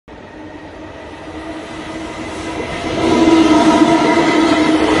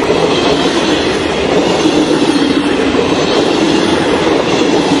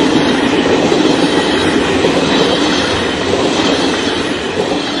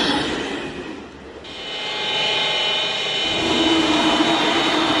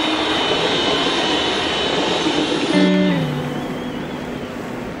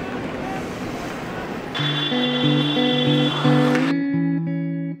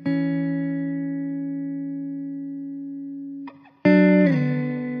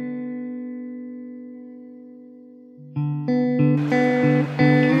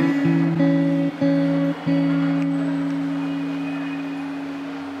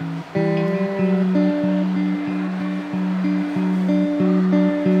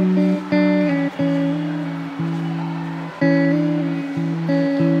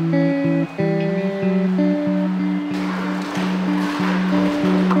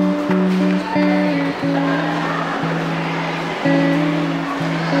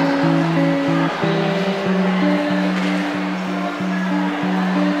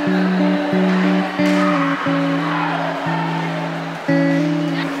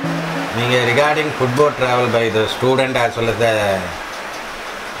regarding football travel by the student as well as the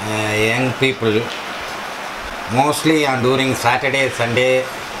young people, mostly during Saturday, Sunday,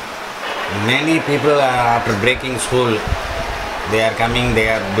 many people after breaking school, they are coming, they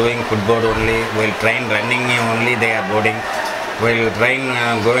are doing football only, while train running only they are boarding, while train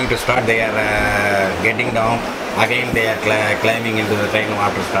going to start they are getting down, again they are climbing into the train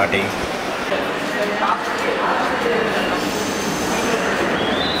after starting.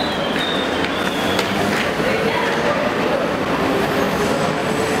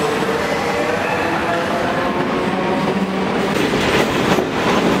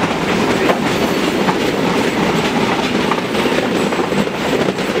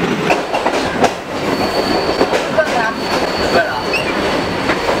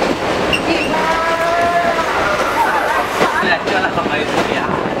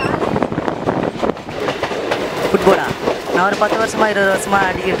 ஃபுட்பாலா நான் ஒரு 10 வருஷமாக 20 வருஷமாக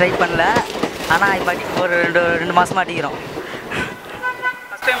அடிக்க try பண்ணல. ஆனால் இப்போ அடிக்க ஒரு ரெண்டு மாதமாக அடிக்கிறோம்.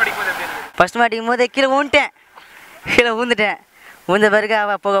 ஃபஸ்ட் டைம் அடிக்கும் போது கீழே ஊந்துட்டேன். ஊந்த பிறகு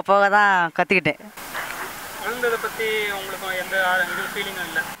போக போக தான் கற்றுக்கிட்டேன்.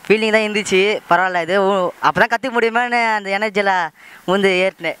 ஃபீலிங் தான் இருந்துச்சு, பரவாயில்ல இது அப்போ தான் கற்றுக்க முடியுமான்னு அந்த எனர்ஜியில் ஊந்து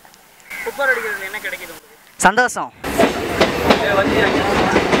ஏறினேன். சந்தோஷம்.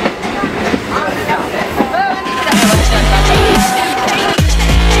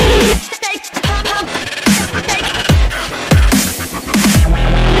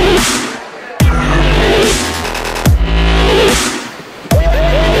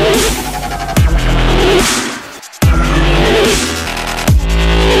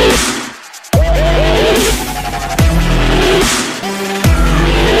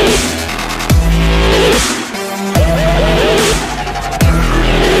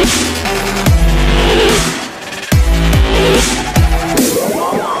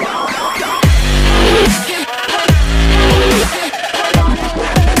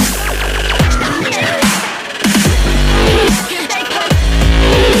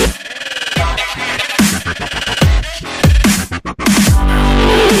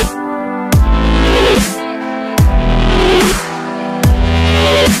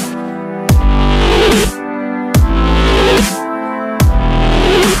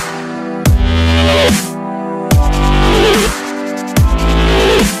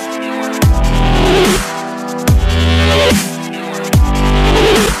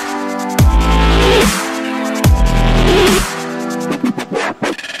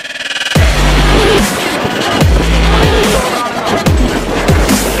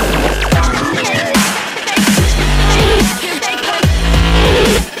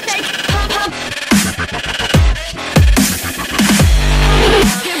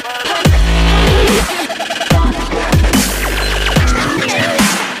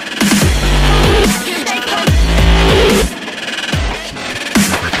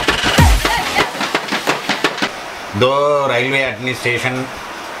 Though railway administration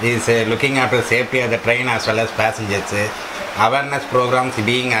is looking after safety of the train as well as passengers, awareness programs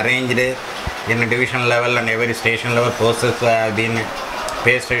being arranged in a division level and every station level. Posters have been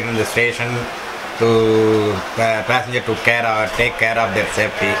pasted in the station to passenger to take care of their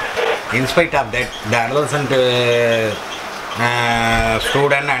safety. In spite of that, the adolescent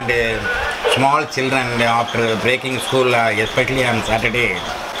student and small children after breaking school, especially on Saturday,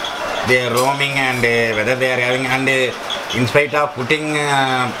 they are roaming and whether they are having, and in spite of putting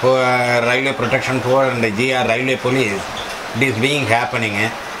railway protection for and GR railway police, it is being happening.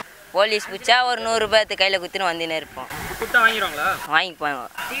 Police Bucha ஒரு 100 ரூபாய் கையில் குத்தின்னு வந்துனே இருப்போம். குத்தா வாங்கிடுவாங்களா? வாங்கிப்பாங்க.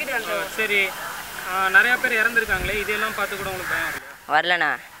 சரி, நிறைய பேர் இறந்துருக்காங்களே, இதெல்லாம் பார்த்து கூட உங்களுக்கு பயம்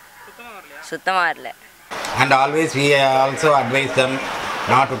வரலண்ணா? சுத்தமாக வரல. And always we also advise them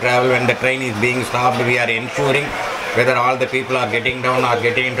not to travel when the train is being stopped. We are ensuring whether all the people are getting down or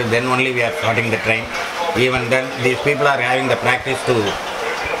getting into, then only we are starting the train. Even then these people are having the practice to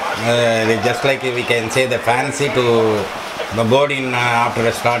just like we can say the fancy to board in after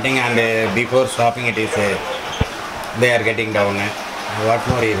starting and before stopping it is they are getting down. What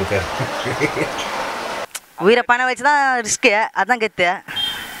more is there? உயிரை பணம் வச்சு தான் risk, அதான் கெத்து.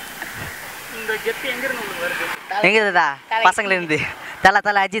 இந்த கெத்து எங்கேருந்து உங்களுக்கு வருது? எங்கேருந்தா? பசங்கள்லேருந்து,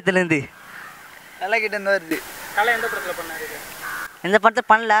 தலை அஜித்துலேருந்து. நல்லா கிட்ட இருந்து வருது. கலை எந்த படத்தில் பண்ணாரு? எந்த படத்தை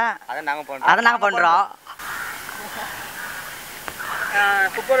பண்ணல, அதை நாங்கள் பண்ணுறோம்.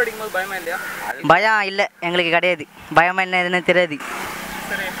 ஃபுட்பால் அடிக்கும்போது பயமா இல்லையா? பயம் இல்லை, எங்களுக்கு கிடையாது. பயமா என்ன எதுன்னு தெரியாது.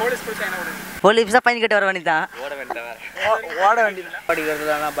 சரி, போலீஸ் பிடிச்சா என்ன பண்ணுங்க? போலீஸ் தான் பயன் கட்ட வர வேண்டி தான். ஓட வேண்டியது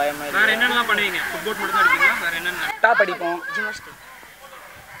படிக்கிறதுல பயமா இல்லை. வேறு என்னென்னலாம் பண்ணுவீங்க? ஃபுட்பால் மட்டும் தான் அடிப்பீங்களா? வேறு என்னென்ன? டாப் அடிப்போம்.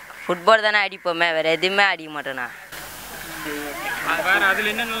 ஃபுட்பால் தானே அடிப்போமே, வேறு எதுவுமே அடிக்க மாட்டோண்ணா. வேற அதில்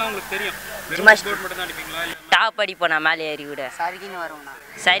என்னென்னலாம் உங்களுக்கு தெரியும்? சும்மா போர்ட் மட்டும் தான் அடிப்பீங்களா? டாப் அடிப்போம், நான் மேலே ஏறி கூட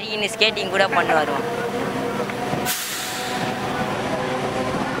சரின்னு ஸ்கேட்டிங் கூட பண்ணி வருவோம்.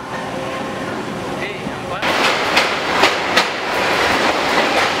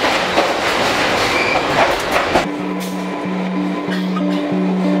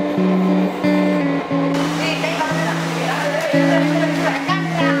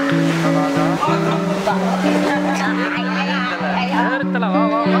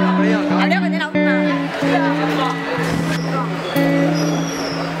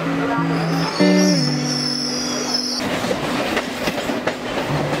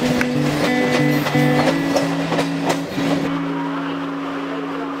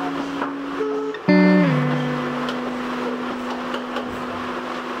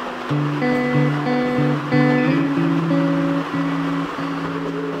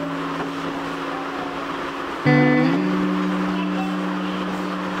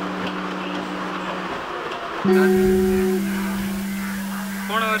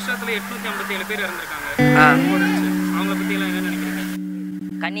 போன வருஷத்துல 857 பேர் இறந்துருக்காங்க. அவங்கள பத்தி எல்லாம் என்ன நினைக்கிறீங்க?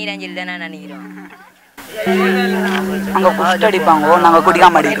 கண்ணீர் அஞ்சல் தானே நினைக்கிறோம். அங்க குஷ்ட அடிப்பாங்க, நாங்க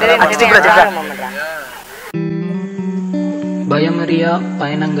குடிக்காம அடிக்கிறோம். பயமறியா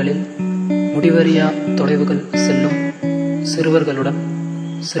பயணங்களில் முடிவறியா தொலைவுகள் செல்லும் சிறுவர்களுடன்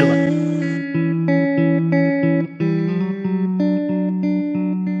சிறுவன்.